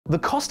The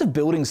cost of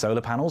building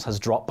solar panels has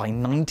dropped by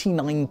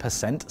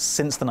 99%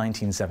 since the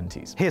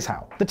 1970s. Here's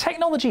how. The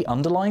technology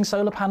underlying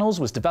solar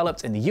panels was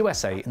developed in the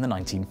USA in the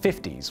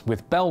 1950s,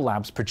 with Bell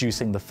Labs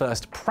producing the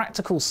first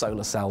practical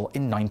solar cell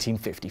in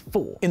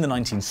 1954. In the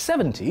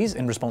 1970s,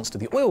 in response to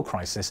the oil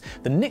crisis,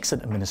 the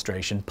Nixon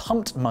administration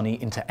pumped money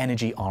into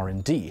energy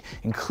R&D,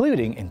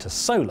 including into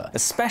solar,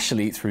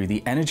 especially through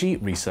the Energy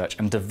Research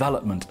and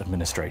Development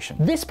Administration.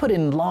 This put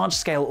in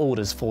large-scale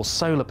orders for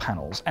solar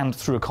panels, and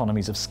through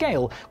economies of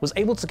scale, was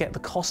able to get the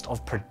cost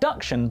of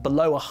production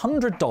below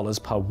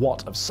 $100 per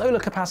watt of solar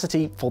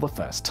capacity for the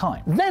first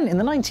time. Then, in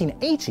the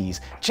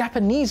 1980s,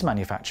 Japanese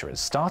manufacturers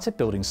started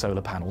building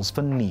solar panels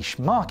for niche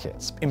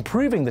markets,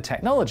 improving the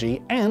technology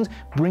and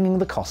bringing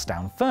the cost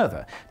down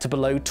further, to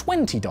below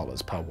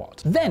 $20 per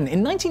watt. Then,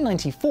 in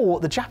 1994,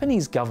 the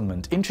Japanese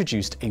government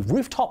introduced a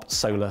rooftop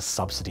solar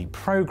subsidy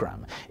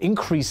program,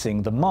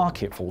 increasing the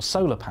market for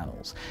solar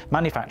panels.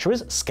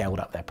 Manufacturers scaled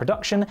up their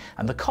production,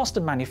 and the cost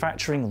of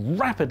manufacturing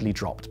rapidly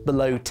dropped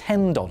below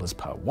 $10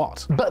 per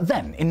watt. But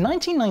then, in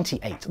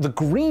 1998, the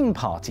Green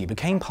Party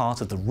became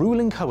part of the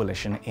ruling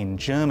coalition in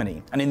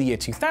Germany, and in the year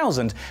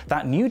 2000,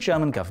 that new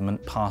German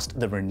government passed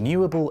the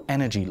Renewable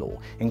Energy Law,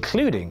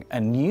 including a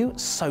new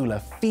solar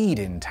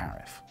feed-in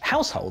tariff.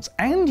 Households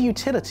and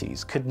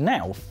utilities could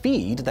now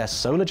feed their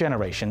solar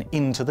generation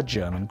into the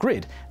German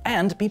grid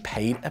and be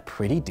paid a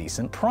pretty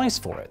decent price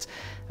for it.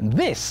 And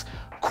this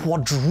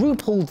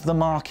quadrupled the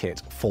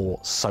market for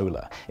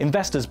solar.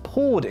 Investors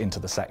poured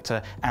into the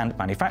sector, and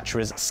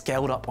manufacturers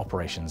scaled up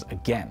operations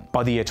again.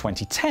 By the year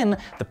 2010,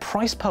 the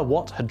price per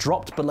watt had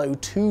dropped below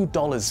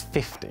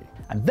 $2.50.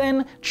 And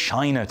then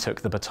China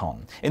took the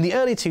baton. In the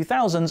early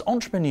 2000s,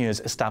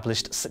 entrepreneurs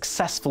established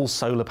successful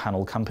solar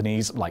panel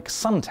companies like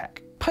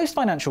Suntech.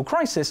 Post-financial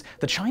crisis,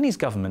 the Chinese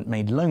government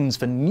made loans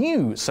for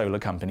new solar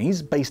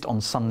companies based on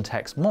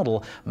Suntech's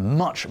model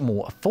much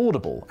more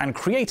affordable, and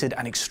created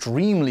an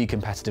extremely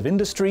competitive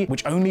industry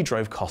which only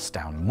drove costs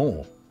down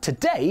more.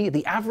 Today,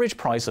 the average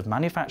price of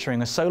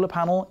manufacturing a solar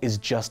panel is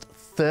just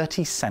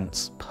 30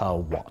 cents per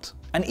watt.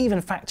 And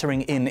even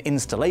factoring in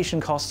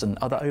installation costs and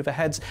other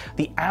overheads,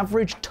 the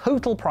average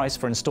total price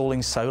for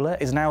installing solar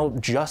is now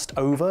just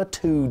over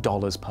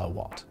 $2 per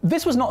watt.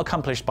 This was not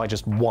accomplished by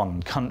just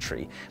one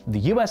country. The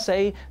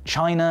USA,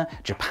 China,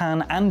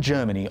 Japan, and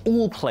Germany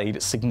all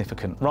played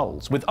significant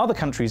roles, with other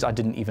countries I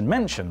didn't even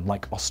mention,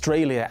 like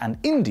Australia and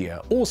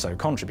India, also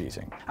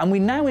contributing. And we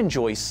now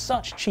enjoy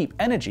such cheap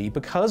energy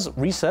because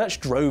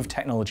research drove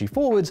technology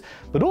forwards,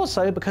 but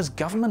also because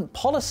government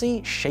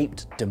policy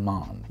shaped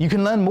demand. You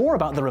can learn more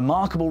about the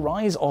remarkable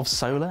rise of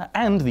solar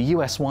and the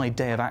US-wide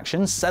Day of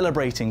Action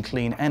celebrating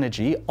clean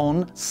energy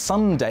on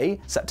Sunday,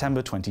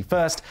 September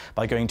 21st,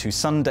 by going to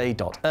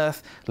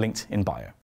sunday.earth, linked in bio.